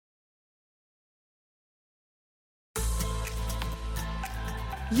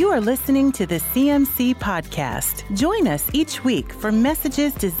You are listening to the CMC Podcast. Join us each week for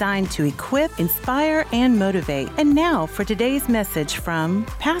messages designed to equip, inspire, and motivate. And now for today's message from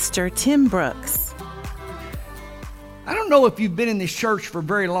Pastor Tim Brooks. I don't know if you've been in this church for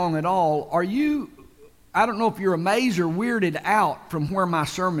very long at all. I don't know if you're amazed or weirded out from where my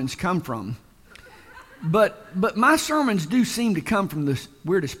sermons come from. But my sermons do seem to come from the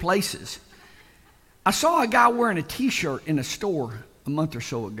weirdest places. I saw a guy wearing a t-shirt in a store a month or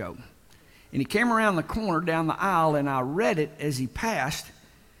so ago. And he came around the corner down the aisle, and I read it as he passed,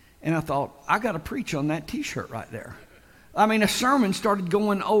 and I thought, I got to preach on that t-shirt right there. I mean, a sermon started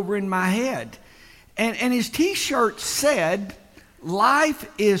going over in my head. And his t-shirt said, life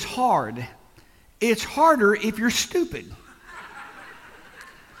is hard. It's harder if you're stupid.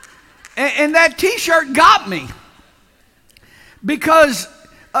 And that t-shirt got me. Because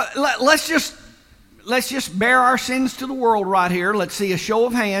let's just bear our sins to the world right here. Let's see a show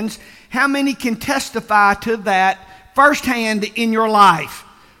of hands. How many can testify to that firsthand in your life?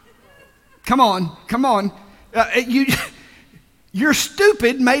 Come on. You're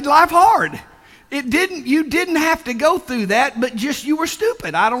stupid made life hard. You didn't have to go through that, but just you were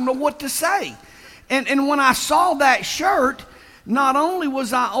stupid. I don't know what to say. And when I saw that shirt, not only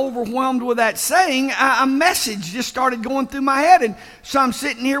was I overwhelmed with that saying, a message just started going through my head. And so I'm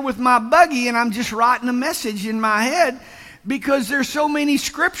sitting here with my buggy and I'm just writing a message in my head because there's so many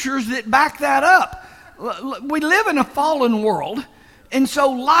scriptures that back that up. We live in a fallen world, and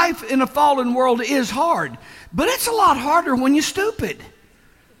so life in a fallen world is hard. But it's a lot harder when you're stupid.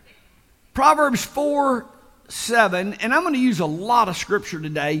 Proverbs 4:7, and I'm going to use a lot of scripture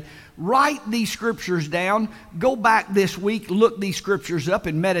today. Write these scriptures down. Go back this week, look these scriptures up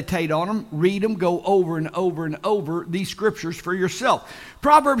and meditate on them. Read them, go over and over and over these scriptures for yourself.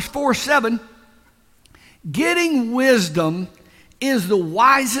 Proverbs 4:7, getting wisdom is the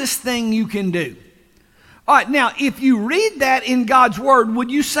wisest thing you can do. All right, now, if you read that in God's word, would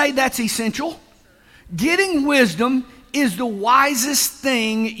you say that's essential? Getting wisdom is the wisest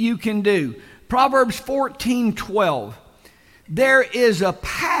thing you can do. Proverbs 14:12. There is a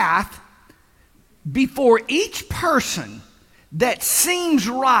path before each person that seems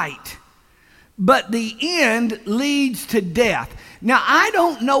right, but the end leads to death. Now, I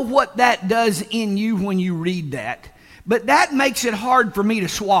don't know what that does in you when you read that, but that makes it hard for me to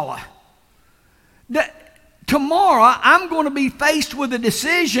swallow. Tomorrow, I'm going to be faced with a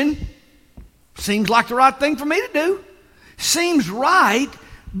decision. Seems like the right thing for me to do. Seems right,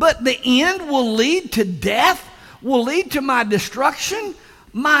 but the end will lead to death, will lead to my destruction.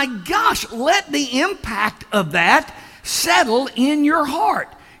 My gosh, let the impact of that settle in your heart.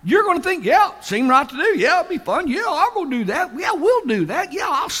 You're going to think, yeah, seemed right to do. Yeah, it'll be fun. Yeah, I'll go do that. Yeah, we'll do that. Yeah,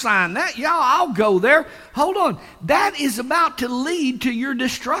 I'll sign that. Yeah, I'll go there. Hold on. That is about to lead to your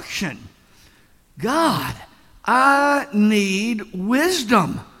destruction. God, I need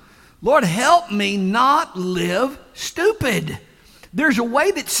wisdom. Lord, help me not live stupid. There's a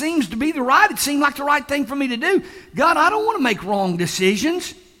way that seems to be the right. It seemed like the right thing for me to do. God, I don't want to make wrong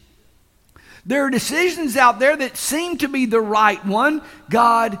decisions. There are decisions out there that seem to be the right one.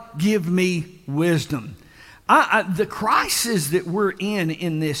 God, give me wisdom. The crisis that we're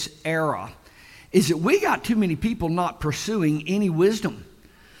in this era is that we got too many people not pursuing any wisdom.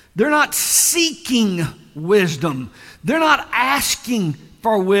 They're not seeking wisdom. They're not asking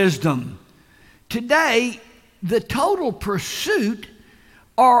for wisdom. Today, the total pursuit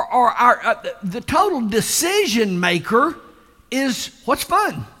or the total decision maker is what's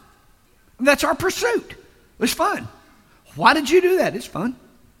fun. That's our pursuit. It's fun. Why did you do that? It's fun.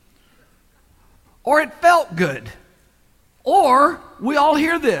 Or it felt good. Or we all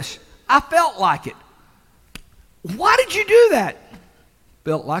hear this. I felt like it. Why did you do that?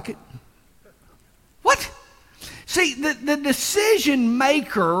 Felt like it. What? See, the decision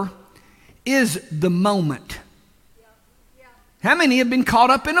maker is the moment. How many have been caught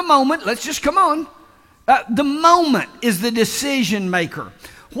up in a moment? Let's just come on. The moment is the decision maker.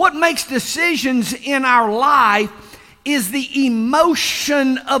 What makes decisions in our life is the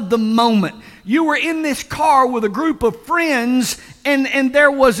emotion of the moment. You were in this car with a group of friends, and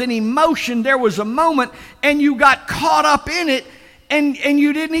there was an emotion, there was a moment, and you got caught up in it, and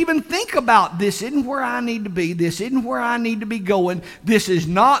you didn't even think about, this isn't where I need to be, this isn't where I need to be going, this is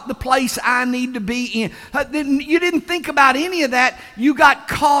not the place I need to be in. You didn't think about any of that. You got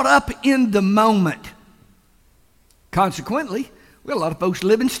caught up in the moment. Consequently, we got a lot of folks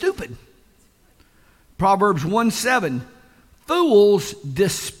living stupid. Proverbs 1:7, fools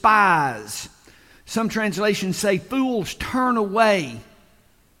despise. Some translations say fools turn away.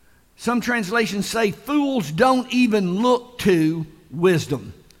 Some translations say fools don't even look to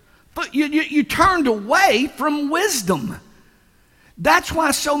wisdom. But you turned away from wisdom. That's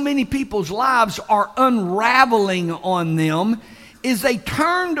why so many people's lives are unraveling on them, is they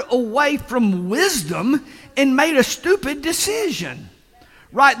turned away from wisdom and made a stupid decision.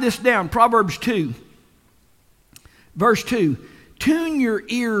 Write this down, Proverbs 2, verse 2. Tune your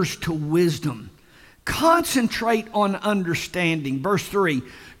ears to wisdom. Concentrate on understanding. Verse 3.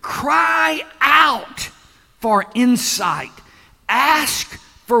 Cry out for insight. Ask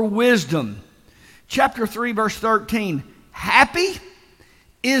for wisdom. Chapter 3, verse 13. Happy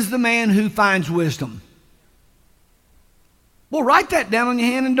is the man who finds wisdom. Well, write that down on your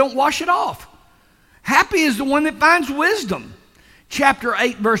hand and don't wash it off. Happy is the one that finds wisdom. Chapter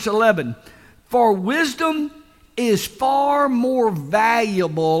 8, verse 11. For wisdom is far more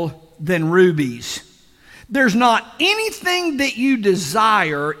valuable than rubies. There's not anything that you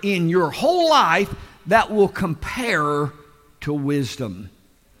desire in your whole life that will compare to wisdom.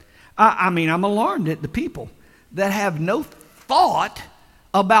 I'm alarmed at the people that have no thought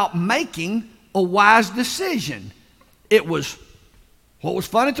about making a wise decision. It was what was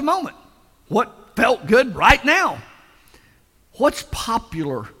fun at the moment, what felt good right now. What's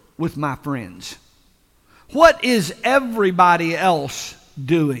popular with my friends? What is everybody else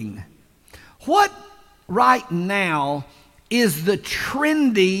doing? What right now is the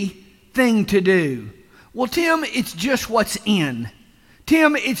trendy thing to do? Well, Tim, it's just what's in.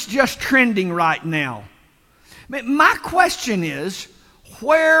 Tim, it's just trending right now. My question is,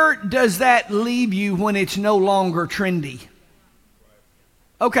 where does that leave you when it's no longer trendy?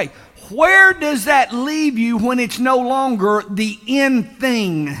 Okay, where does that leave you when it's no longer the in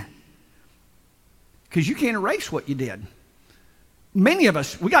thing? Because you can't erase what you did. Many of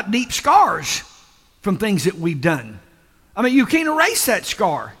us, we got deep scars from things that we've done. You can't erase that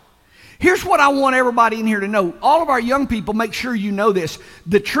scar. Here's what I want everybody in here to know. All of our young people, make sure you know this.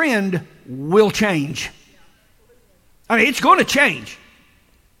 The trend will change. It's going to change.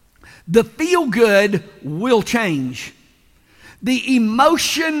 The feel good will change. The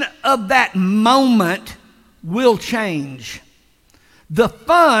emotion of that moment will change. The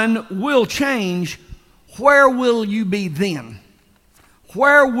fun will change. Where will you be then?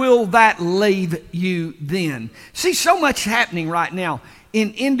 Where will that leave you then? See, so much happening right now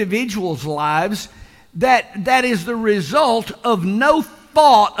in individuals' lives that is the result of no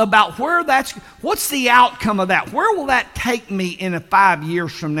thought about what's the outcome of that? Where will that take me in 5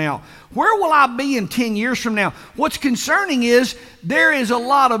 years from now? Where will I be in 10 years from now? What's concerning is there is a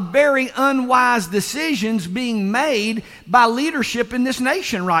lot of very unwise decisions being made by leadership in this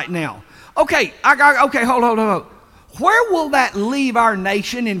nation right now. Okay, hold on. Where will that leave our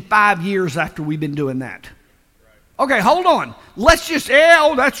nation in 5 years after we've been doing that? Okay, hold on. Let's just,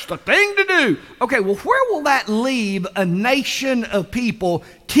 that's the thing to do. Okay, well, where will that leave a nation of people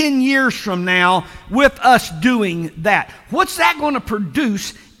 10 years from now with us doing that? What's that going to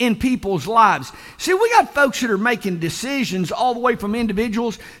produce in people's lives? See, we got folks that are making decisions all the way from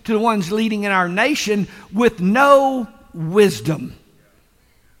individuals to the ones leading in our nation with no wisdom.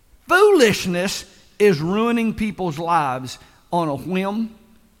 Foolishness is ruining people's lives on a whim.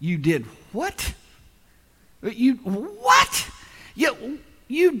 You did what? You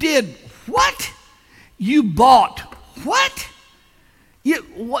did what? You bought what?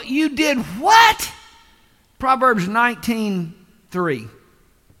 You did what? Proverbs 19:3.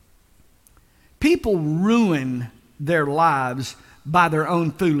 People ruin their lives by their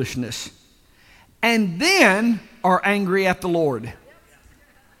own foolishness and then are angry at the Lord.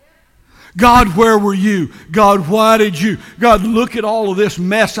 God, where were you? God, why did you? God, look at all of this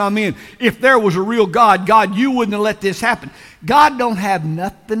mess I'm in. If there was a real God, God, you wouldn't have let this happen. God don't have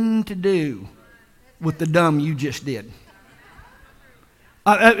nothing to do with the dumb you just did.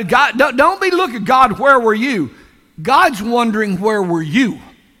 God, don't be looking, God, where were you? God's wondering, where were you?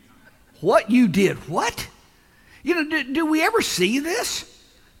 What you did, what? Do we ever see this?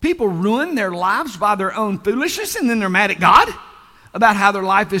 People ruin their lives by their own foolishness and then they're mad at God about how their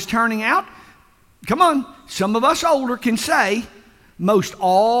life is turning out. Come on, some of us older can say most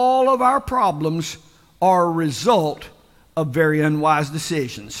all of our problems are a result of very unwise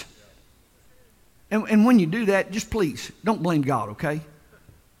decisions. And when you do that, just please, don't blame God, okay?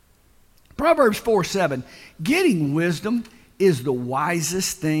 Proverbs 4:7, getting wisdom is the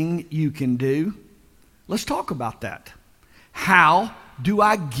wisest thing you can do. Let's talk about that. How do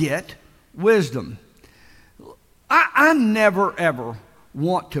I get wisdom? I never, ever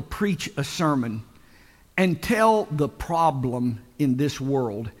want to preach a sermon and tell the problem in this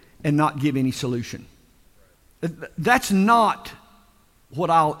world and not give any solution. That's not what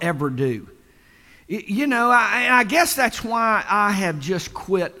I'll ever do. I guess that's why I have just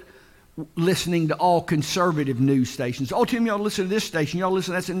quit listening to all conservative news stations. Oh, Tim, y'all listen to this station. Y'all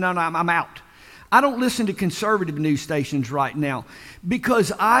listen to that. No, I'm out. I don't listen to conservative news stations right now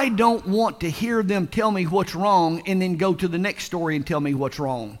because I don't want to hear them tell me what's wrong and then go to the next story and tell me what's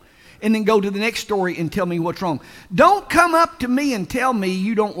wrong. And then go to the next story and tell me what's wrong. Don't come up to me and tell me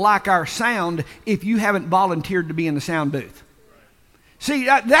you don't like our sound if you haven't volunteered to be in the sound booth. See,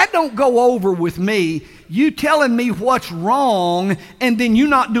 that don't go over with me. You telling me what's wrong and then you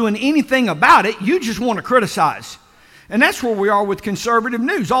not doing anything about it. You just want to criticize. And that's where we are with conservative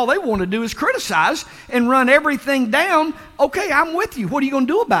news. All they want to do is criticize and run everything down. Okay, I'm with you. What are you going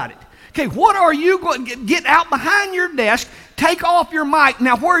to do about it? Okay, what are you going to get out behind your desk, take off your mic.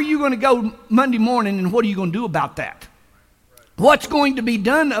 Now, where are you going to go Monday morning and what are you going to do about that? What's going to be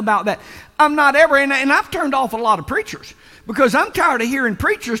done about that? I'm not ever, and I've turned off a lot of preachers because I'm tired of hearing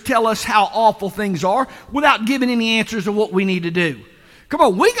preachers tell us how awful things are without giving any answers of what we need to do. Come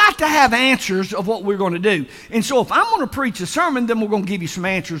on, we got to have answers of what we're going to do. And so if I'm going to preach a sermon, then we're going to give you some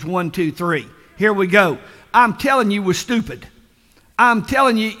answers. 1, 2, 3. Here we go. I'm telling you we're stupid. I'm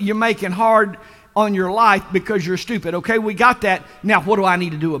telling you you're making hard on your life because you're stupid. Okay, we got that. Now, what do I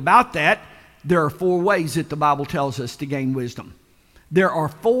need to do about that? There are 4 ways that the Bible tells us to gain wisdom. There are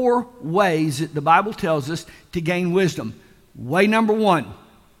 4 ways that the Bible tells us to gain wisdom. Way number 1,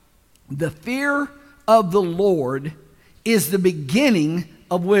 the fear of the Lord is the beginning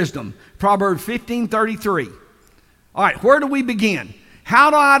of wisdom. Proverbs 15:33. All right, where do we begin? How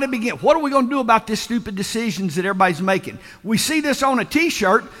do I begin? What are we going to do about this stupid decisions that everybody's making? We see this on a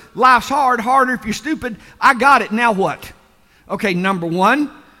t-shirt. Life's hard, harder if you're stupid. I got it. Now what? Okay, number 1,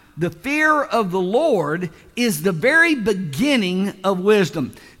 the fear of the Lord is the very beginning of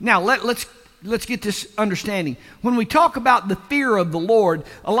wisdom. Now let's get this understanding. When we talk about the fear of the Lord,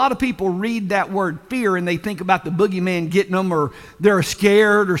 a lot of people read that word fear and they think about the boogeyman getting them, or they're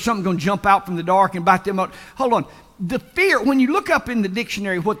scared, or something going to jump out from the dark and bite them up. Hold on. The fear, when you look up in the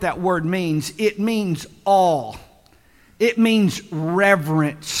dictionary what that word means, it means awe. It means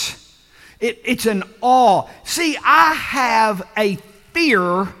reverence. It's an awe. See, I have a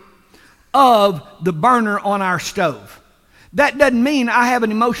fear of the burner on our stove. That doesn't mean I have an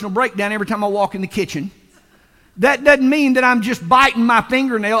emotional breakdown every time I walk in the kitchen. That doesn't mean that I'm just biting my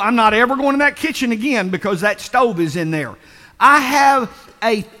fingernail. I'm not ever going to that kitchen again because that stove is in there. I have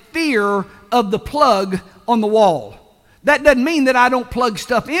a fear of the plug on the wall. That doesn't mean that I don't plug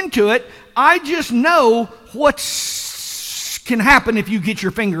stuff into it. I just know what can happen if you get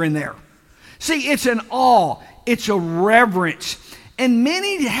your finger in there. See, it's an awe. It's a reverence. And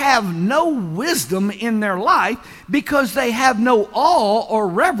many have no wisdom in their life because they have no awe or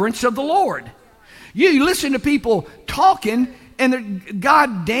reverence of the Lord. You listen to people talking and they're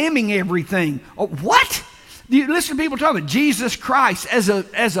God damning everything. What? You listen to people talking about Jesus Christ as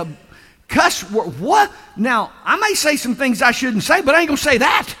a cuss word. What? Now, I may say some things I shouldn't say, but I ain't going to say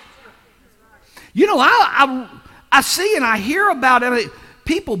that. You know, I see and I hear about it.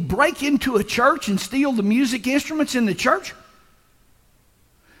 People break into a church and steal the music instruments in the church.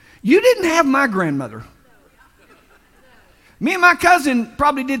 You didn't have my grandmother. Me and my cousin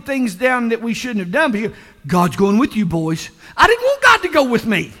probably did things down that we shouldn't have done, but God's going with you, boys. I didn't want God to go with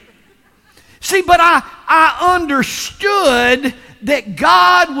me. See, but I understood that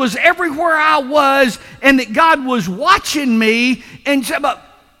God was everywhere I was and that God was watching me. And so, but,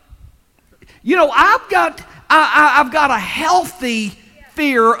 you know, I've got a healthy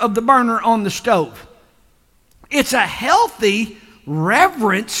fear of the burner on the stove. It's a healthy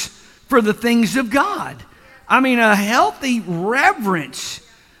reverence for the things of God. I mean, a healthy reverence.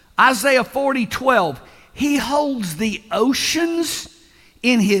 Isaiah 40:12. He holds the oceans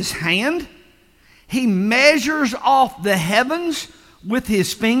in his hand. He measures off the heavens with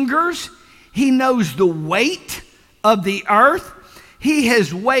his fingers. He knows the weight of the earth. He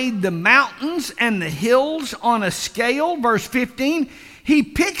has weighed the mountains and the hills on a scale. Verse 15. He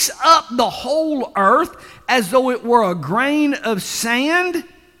picks up the whole earth as though it were a grain of sand.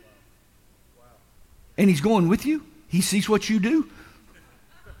 And he's going with you. He sees what you do.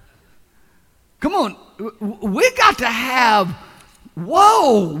 Come on. We got to have,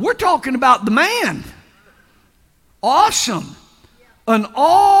 whoa, we're talking about the man. Awesome. An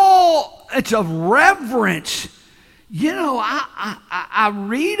awe, it's a reverence. You know, I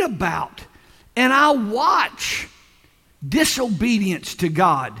read about and I watch disobedience to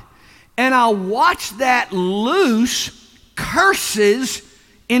God. And I watch that loose curses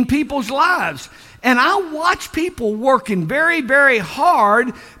in people's lives. And I watch people working very, very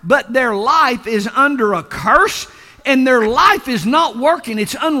hard, but their life is under a curse, and their life is not working.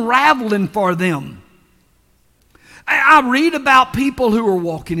 It's unraveling for them. I read about people who are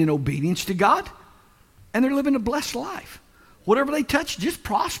walking in obedience to God, and they're living a blessed life. Whatever they touch just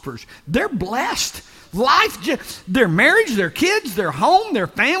prospers. They're blessed. Their marriage, their kids, their home, their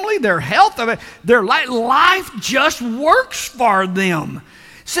family, their health, their life just works for them.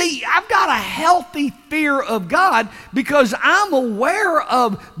 See, I've got a healthy fear of God because I'm aware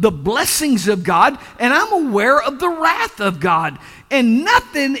of the blessings of God and I'm aware of the wrath of God. And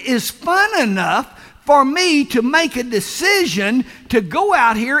nothing is fun enough for me to make a decision to go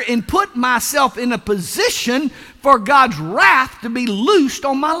out here and put myself in a position for God's wrath to be loosed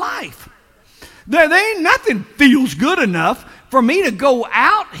on my life. There ain't nothing feels good enough for me to go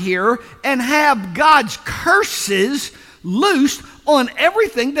out here and have God's curses loosed on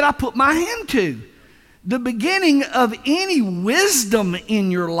everything that I put my hand to. The beginning of any wisdom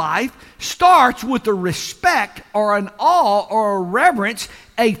in your life starts with a respect or an awe or a reverence,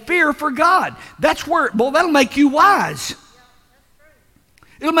 a fear for God. That's where, well, that'll make you wise.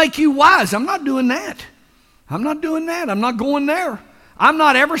 It'll make you wise. I'm not doing that. I'm not doing that. I'm not going there. I'm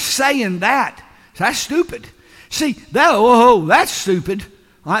not ever saying that. That's stupid. See, that's stupid.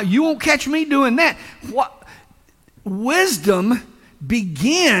 You won't catch me doing that. What? Wisdom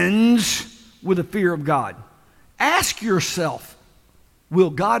begins with a fear of God. Ask yourself, will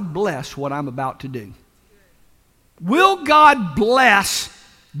God bless what I'm about to do? Will God bless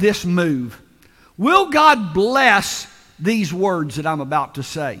this move? Will God bless these words that I'm about to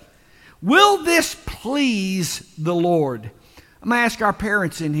say? Will this please the Lord? I'm going to ask our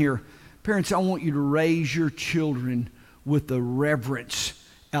parents in here. Parents, I want you to raise your children with a reverence,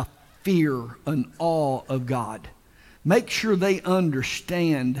 a fear, an awe of God. Make sure they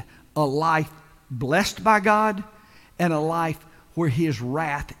understand a life blessed by God and a life where His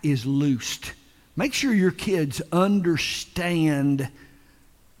wrath is loosed. Make sure your kids understand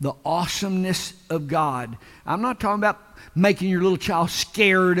the awesomeness of God. I'm not talking about making your little child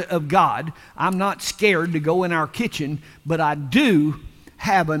scared of God. I'm not scared to go in our kitchen, but I do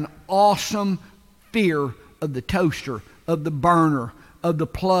have an awesome fear of the toaster, of the burner, of the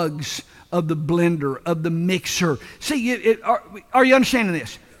plugs, of the blender, of the mixer. See, are you understanding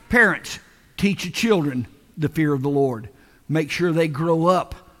this? Parents, teach your children the fear of the Lord. Make sure they grow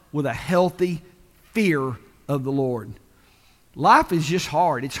up with a healthy fear of the Lord. Life is just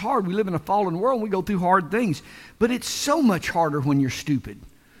hard. It's hard. We live in a fallen world and we go through hard things. But it's so much harder when you're stupid.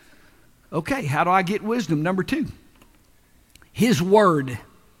 Okay, how do I get wisdom? Number 2, His Word.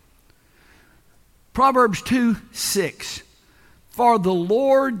 Proverbs 2:6. For the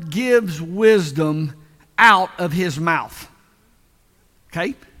Lord gives wisdom out of His mouth.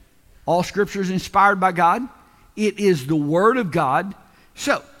 Okay? All Scripture is inspired by God. It is the Word of God.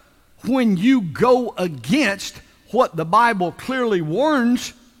 So, when you go against what the Bible clearly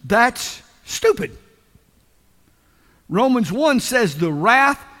warns, that's stupid. Romans 1 says the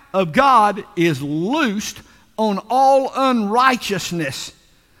wrath of God is loosed on all unrighteousness.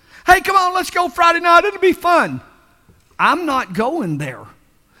 Hey, come on, let's go Friday night. It'll be fun. I'm not going there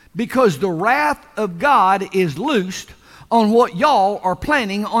because the wrath of God is loosed on what y'all are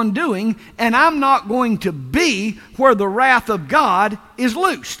planning on doing, and I'm not going to be where the wrath of God is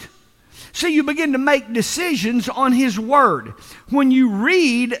loosed. See, you begin to make decisions on His Word. When you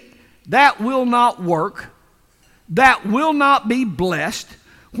read, that will not work, that will not be blessed.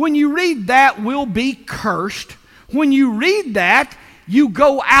 When you read, that will be cursed. When you read that, you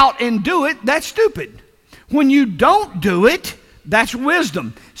go out and do it, that's stupid. When you don't do it, that's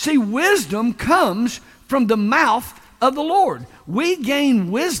wisdom. See, wisdom comes from the mouth of the Lord. We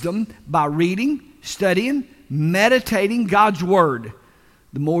gain wisdom by reading, studying, meditating God's Word.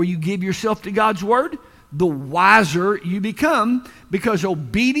 The more you give yourself to God's Word, the wiser you become, because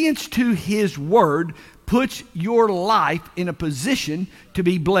obedience to His Word puts your life in a position to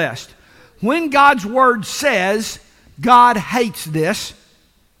be blessed. When God's Word says, God hates this,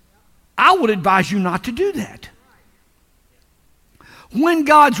 I would advise you not to do that. When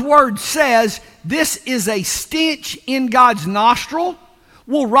God's Word says, this is a stench in God's nostril,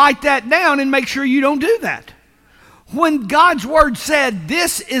 we'll write that down and make sure you don't do that. When God's Word said,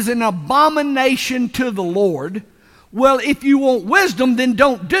 this is an abomination to the Lord, well, if you want wisdom, then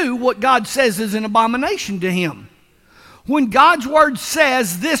don't do what God says is an abomination to Him. When God's Word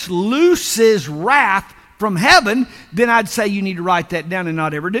says, this looses wrath from heaven, then I'd say you need to write that down and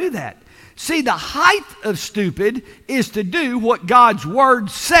not ever do that. See, the height of stupid is to do what God's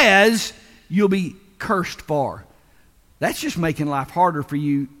Word says you'll be cursed for. That's just making life harder for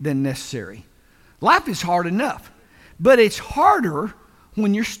you than necessary. Life is hard enough, but it's harder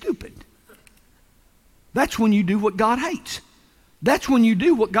when you're stupid. That's when you do what God hates. That's when you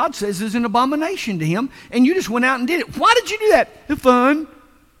do what God says is an abomination to him, and you just went out and did it. Why did you do that? It's fun.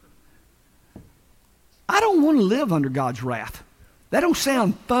 I don't want to live under God's wrath. That don't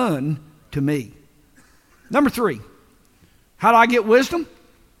sound fun to me. Number 3, how do I get wisdom?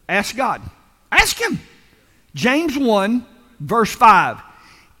 Ask God. Ask him. James 1, verse 5.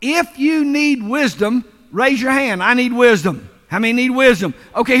 If you need wisdom, raise your hand. I need wisdom. How many need wisdom?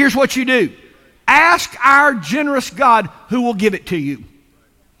 Okay, here's what you do. Ask our generous God who will give it to you.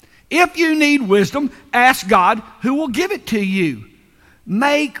 If you need wisdom, ask God who will give it to you.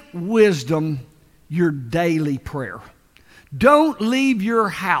 Make wisdom your daily prayer. Don't leave your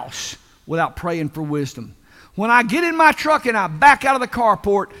house without praying for wisdom. When I get in my truck and I back out of the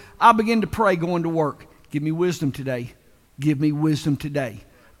carport, I begin to pray going to work. Give me wisdom today. Give me wisdom today.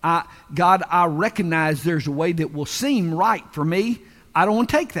 God, I recognize there's a way that will seem right for me. I don't want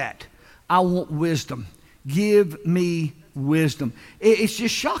to take that. I want wisdom. Give me wisdom. It's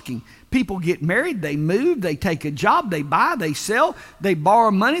just shocking. People get married, they move, they take a job, they buy, they sell, they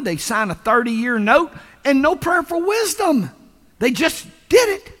borrow money, they sign a 30-year note, and no prayer for wisdom. They just did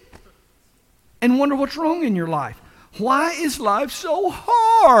it. And wonder what's wrong in your life. Why is life so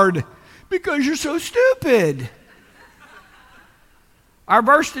hard? Because you're so stupid. Our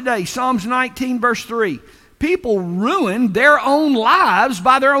verse today, Psalms 19, verse 3. People ruin their own lives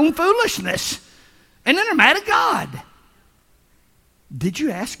by their own foolishness. And then they're mad at God. Did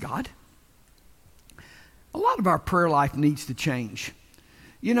you ask God? A lot of our prayer life needs to change.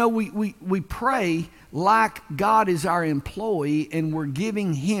 You know, we pray like God is our employee and we're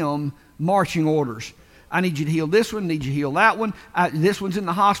giving him marching orders. I need you to heal this one, need you to heal that one. This one's in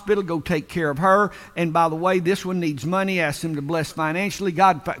the hospital, go take care of her. And by the way, this one needs money, ask him to bless financially.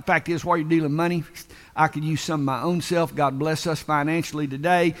 God, fact is, while you're dealing money, I could use some of my own self. God bless us financially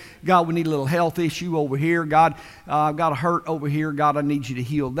today. God, we need a little health issue over here. God, I've got a hurt over here. God, I need you to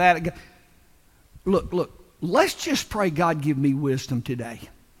heal that. Look, let's just pray, God, give me wisdom today.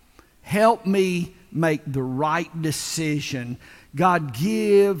 Help me make the right decision. God,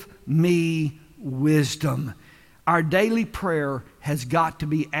 give me wisdom. Our daily prayer has got to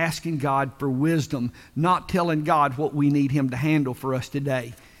be asking God for wisdom, not telling God what we need him to handle for us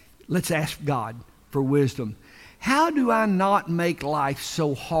today. Let's ask God for wisdom. How do I not make life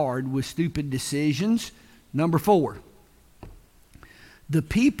so hard with stupid decisions? Number 4, the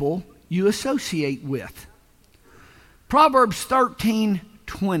people you associate with. Proverbs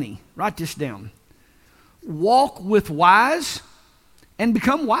 13:20. Write this down. Walk with wise and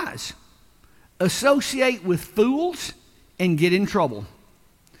become wise. Associate with fools and get in trouble.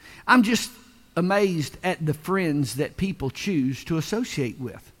 I'm just amazed at the friends that people choose to associate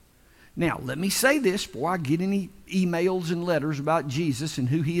with. Now, let me say this before I get any emails and letters about Jesus and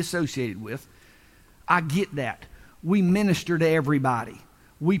who he associated with. I get that. We minister to everybody.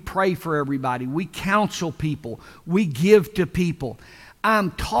 We pray for everybody. We counsel people. We give to people.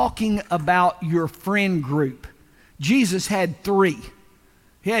 I'm talking about your friend group. Jesus had 3.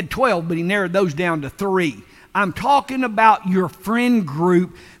 He had 12, but he narrowed those down to 3. I'm talking about your friend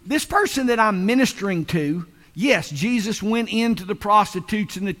group. This person that I'm ministering to, yes, Jesus went into the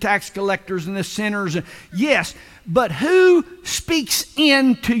prostitutes and the tax collectors and the sinners. Yes, but who speaks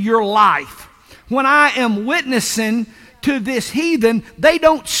into your life? When I am witnessing to this heathen, they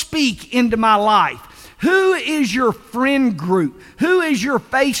don't speak into my life. Who is your friend group? Who is your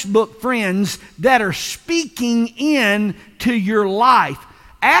Facebook friends that are speaking in to your life?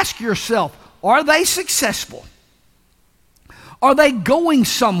 Ask yourself, are they successful? Are they going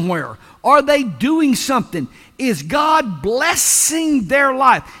somewhere? Are they doing something? Is God blessing their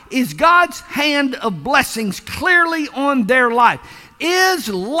life? Is God's hand of blessings clearly on their life? Is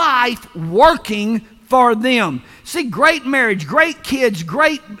life working for them? See, great marriage, great kids,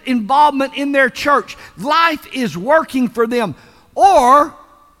 great involvement in their church. Life is working for them. Or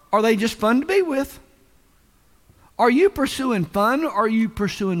are they just fun to be with? Are you pursuing fun or are you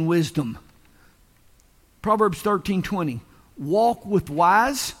pursuing wisdom? Proverbs 13:20. Walk with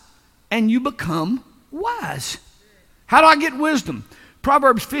wise and you become wise. How do I get wisdom?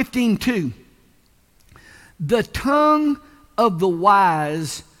 Proverbs 15:2. The tongue of the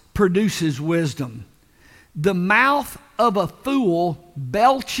wise produces wisdom. The mouth of a fool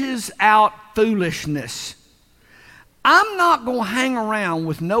belches out foolishness. I'm not going to hang around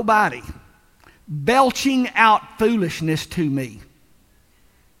with nobody belching out foolishness to me.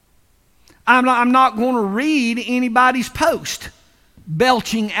 I'm not going to read anybody's post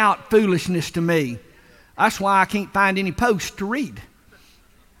belching out foolishness to me. That's why I can't find any posts to read.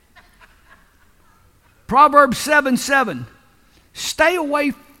 Proverbs 7:7. Stay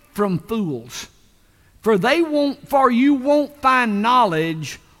away from fools. for you won't find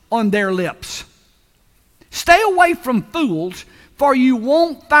knowledge on their lips. Stay away from fools, for you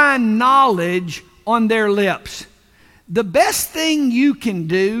won't find knowledge on their lips. The best thing you can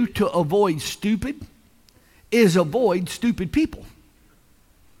do to avoid stupid is avoid stupid people.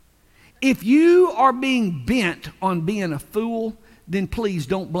 If you are being bent on being a fool, then please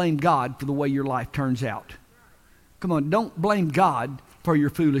don't blame God for the way your life turns out. Come on, don't blame God for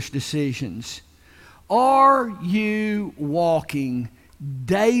your foolish decisions. Are you walking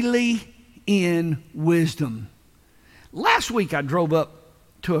daily in wisdom? Last week I drove up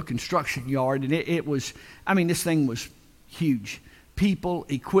to a construction yard, and this thing was huge. People,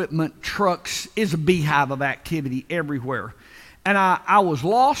 equipment, trucks, it's a beehive of activity everywhere. And I was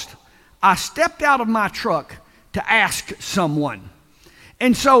lost. I stepped out of my truck to ask someone.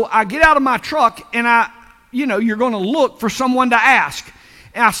 And so I get out of my truck, and you're going to look for someone to ask.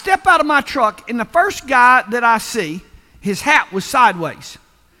 And I step out of my truck, and the first guy that I see, his hat was sideways.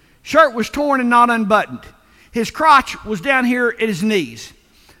 Shirt was torn and not unbuttoned. His crotch was down here at his knees.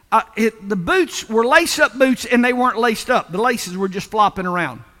 The boots were lace-up boots, and they weren't laced up. The laces were just flopping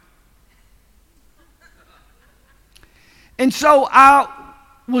around. And so I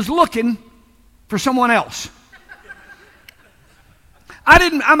was looking for someone else.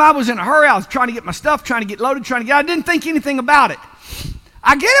 I was in a hurry. I was trying to get my stuff, trying to get loaded, I didn't think anything about it.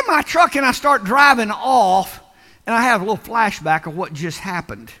 I get in my truck and I start driving off, and I have a little flashback of what just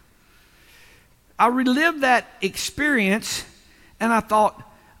happened. I relived that experience, and I thought,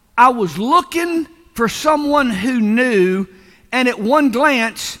 I was looking for someone who knew, and at one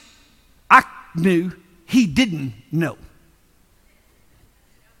glance, I knew he didn't know.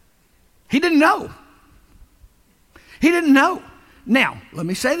 He didn't know. He didn't know. Now, let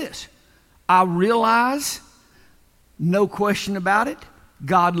me say this. I realize, no question about it,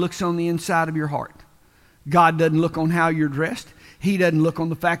 God looks on the inside of your heart. God doesn't look on how you're dressed. He doesn't look on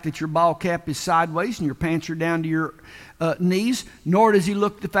the fact that your ball cap is sideways and your pants are down to your knees, nor does he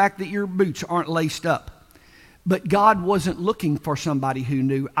look at the fact that your boots aren't laced up. But God wasn't looking for somebody who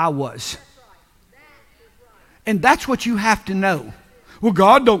knew. I was. And that's what you have to know. Well,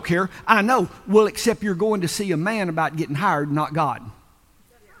 God don't care. I know. Well, except you're going to see a man about getting hired, not God.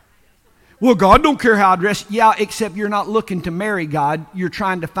 Well, God don't care how I dress. Yeah, except you're not looking to marry God. You're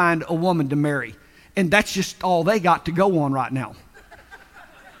trying to find a woman to marry. And that's just all they got to go on right now.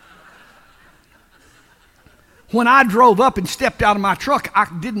 When I drove up and stepped out of my truck, I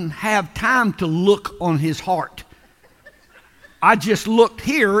didn't have time to look on his heart. I just looked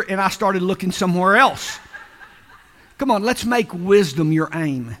here and I started looking somewhere else. Come on, let's make wisdom your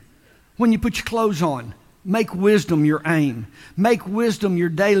aim. When you put your clothes on, make wisdom your aim. Make wisdom your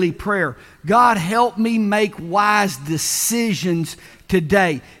daily prayer. God, help me make wise decisions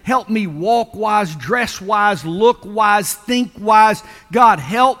today. Help me walk wise, dress wise, look wise, think wise. God,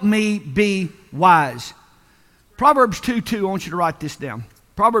 help me be wise. Proverbs 2:2, I want you to write this down.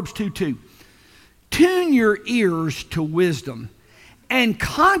 Proverbs 2:2. Tune your ears to wisdom and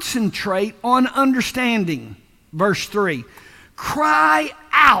concentrate on understanding. Verse 3, cry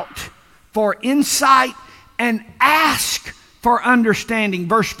out for insight and ask for understanding.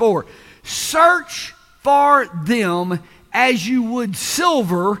 Verse 4, search for them as you would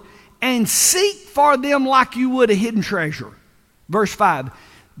silver and seek for them like you would a hidden treasure. Verse 5,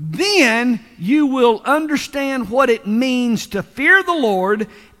 then you will understand what it means to fear the Lord,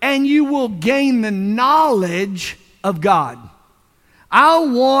 and you will gain the knowledge of God. I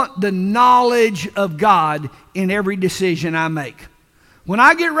want the knowledge of God in every decision I make. When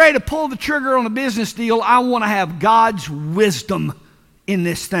I get ready to pull the trigger on a business deal, I want to have God's wisdom in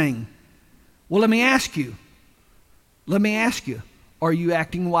this thing. Well, let me ask you, are you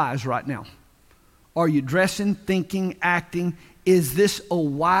acting wise right now? Are you dressing, thinking, acting? Is this a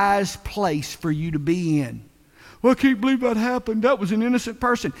wise place for you to be in? Well, I can't believe that happened. That was an innocent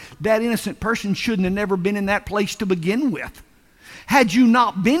person. That innocent person shouldn't have never been in that place to begin with. Had you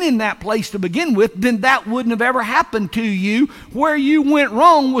not been in that place to begin with, then that wouldn't have ever happened to you. Where you went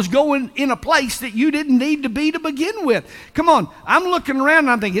wrong was going in a place that you didn't need to be to begin with. Come on, I'm looking around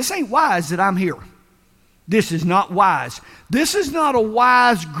and I'm thinking, this ain't wise that I'm here. This is not wise. This is not a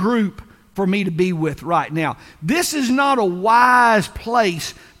wise group for me to be with right now. This is not a wise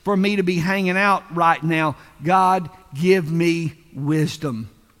place for me to be hanging out right now. God, give me wisdom.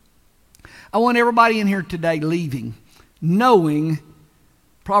 I want everybody in here today leaving knowing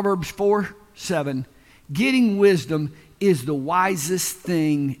Proverbs 4:7, getting wisdom is the wisest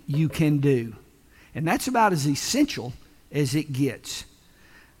thing you can do. And that's about as essential as it gets.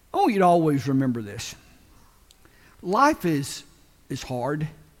 I want you to always remember this. Life is hard.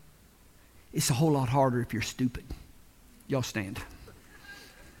 It's a whole lot harder if you're stupid. Y'all stand.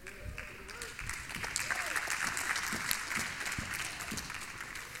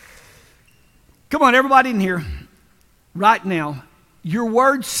 Come on, everybody in here, right now. Your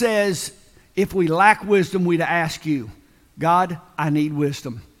word says if we lack wisdom, we to ask you, God, I need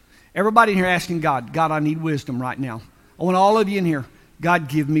wisdom. Everybody in here asking God, God, I need wisdom right now. I want all of you in here, God,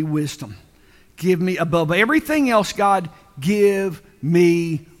 give me wisdom. Give me, above everything else, God, give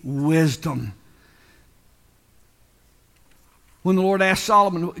me wisdom. When the Lord asked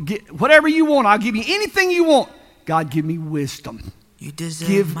Solomon, whatever you want, I'll give you anything you want. God, give me wisdom. You deserve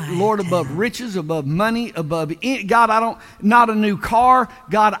give, my Lord, above riches, above money, above any, God, not a new car.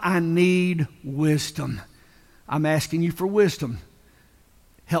 God, I need wisdom. I'm asking you for wisdom.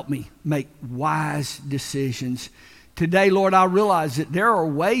 Help me make wise decisions. Today, Lord, I realize that there are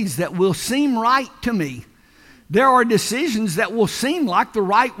ways that will seem right to me. There are decisions that will seem like the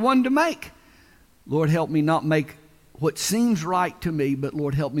right one to make. Lord, help me not make what seems right to me, but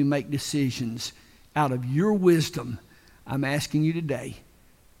Lord, help me make decisions out of your wisdom. I'm asking you today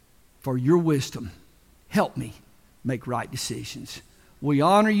for your wisdom. Help me make right decisions. We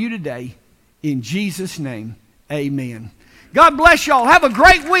honor you today. In Jesus' name, amen. God bless y'all. Have a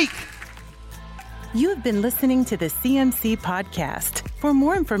great week. You have been listening to the CMC Podcast. For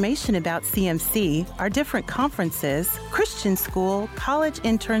more information about CMC, our different conferences, Christian school, college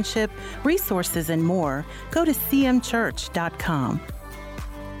internship, resources, and more, go to cmchurch.com.